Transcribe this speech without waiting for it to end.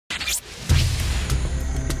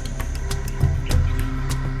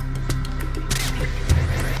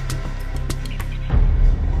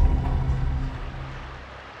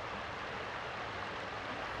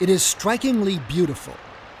It is strikingly beautiful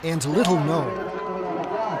and little known.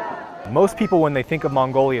 Most people, when they think of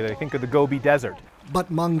Mongolia, they think of the Gobi Desert. But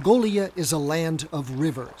Mongolia is a land of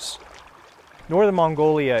rivers. Northern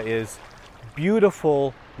Mongolia is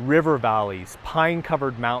beautiful river valleys,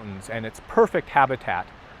 pine-covered mountains, and it's perfect habitat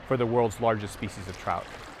for the world's largest species of trout.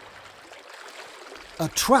 A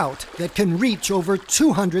trout that can reach over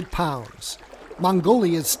 200 pounds.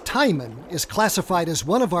 Mongolia's taimen is classified as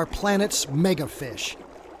one of our planet's megafish.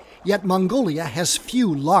 Yet Mongolia has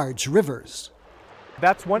few large rivers.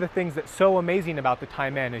 That's one of the things that's so amazing about the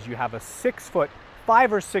taimen is you have a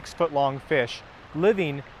 5 or 6 foot long fish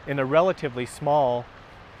living in a relatively small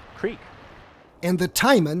creek. And the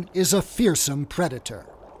taimen is a fearsome predator.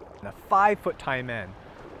 A 5-foot taimen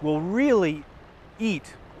will really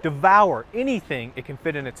devour anything it can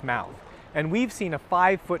fit in its mouth. And we've seen a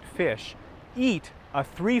 5-foot fish eat a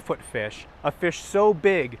 3-foot fish, a fish so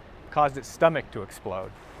big it caused its stomach to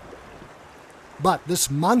explode. But this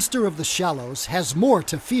monster of the shallows has more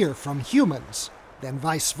to fear from humans than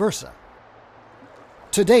vice versa.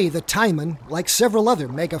 Today, the taimen, like several other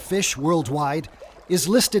megafish worldwide, is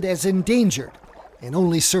listed as endangered and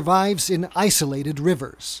only survives in isolated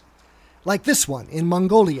rivers. Like this one in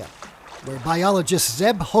Mongolia, where biologists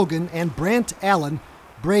Zeb Hogan and Brant Allen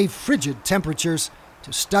brave frigid temperatures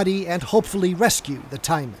to study and hopefully rescue the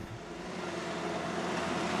taimen.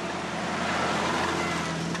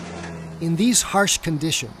 In these harsh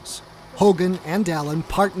conditions, Hogan and Allen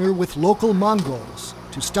partner with local Mongols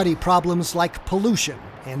to study problems like pollution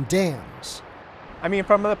and dams. I mean,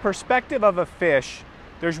 from the perspective of a fish,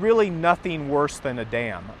 there's really nothing worse than a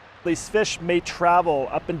dam. These fish may travel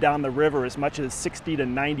up and down the river as much as 60 to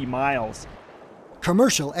 90 miles.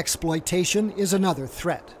 Commercial exploitation is another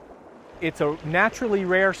threat. It's a naturally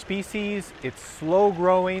rare species, it's slow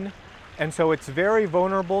growing, and so it's very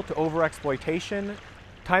vulnerable to overexploitation.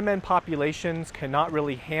 Taimen populations cannot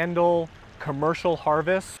really handle commercial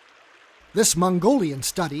harvests. This Mongolian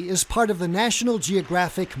study is part of the National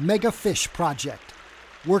Geographic Megafish Project,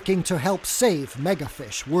 working to help save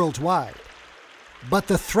megafish worldwide. But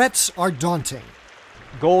the threats are daunting.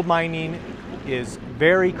 Gold mining is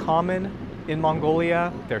very common in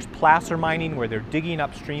Mongolia. There's placer mining where they're digging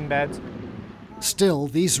up stream beds. Still,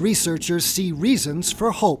 these researchers see reasons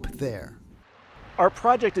for hope there. Our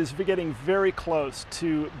project is getting very close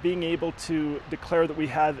to being able to declare that we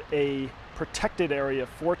have a protected area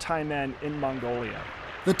for taimen in Mongolia.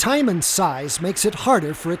 The taimen's size makes it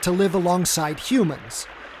harder for it to live alongside humans.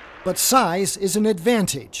 But size is an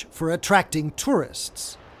advantage for attracting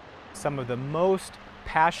tourists. Some of the most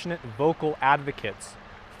passionate vocal advocates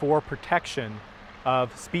for protection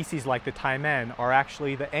of species like the taimen are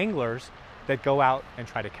actually the anglers that go out and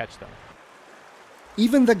try to catch them.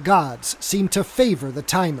 Even the gods seem to favor the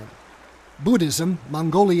taimen. Buddhism,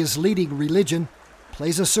 Mongolia's leading religion,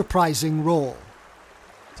 plays a surprising role.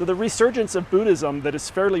 So the resurgence of Buddhism that is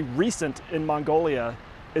fairly recent in Mongolia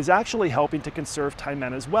is actually helping to conserve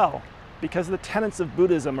taimen as well, because the tenets of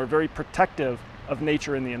Buddhism are very protective of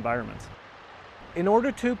nature and the environment. In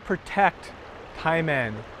order to protect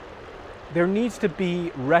taimen, there needs to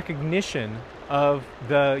be recognition of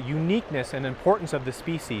the uniqueness and importance of the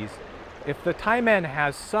species. If the taimen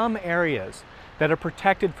has some areas that are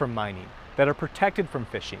protected from mining, that are protected from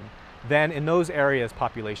fishing, then in those areas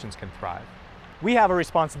populations can thrive. We have a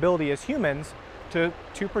responsibility as humans to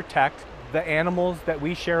protect the animals that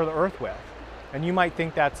we share the earth with. And you might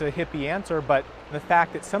think that's a hippie answer, but the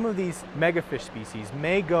fact that some of these megafish species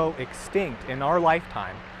may go extinct in our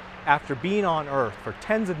lifetime after being on Earth for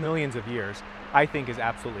tens of millions of years, I think is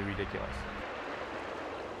absolutely ridiculous.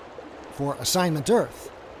 For Assignment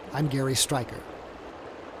Earth, I'm Gary Stryker.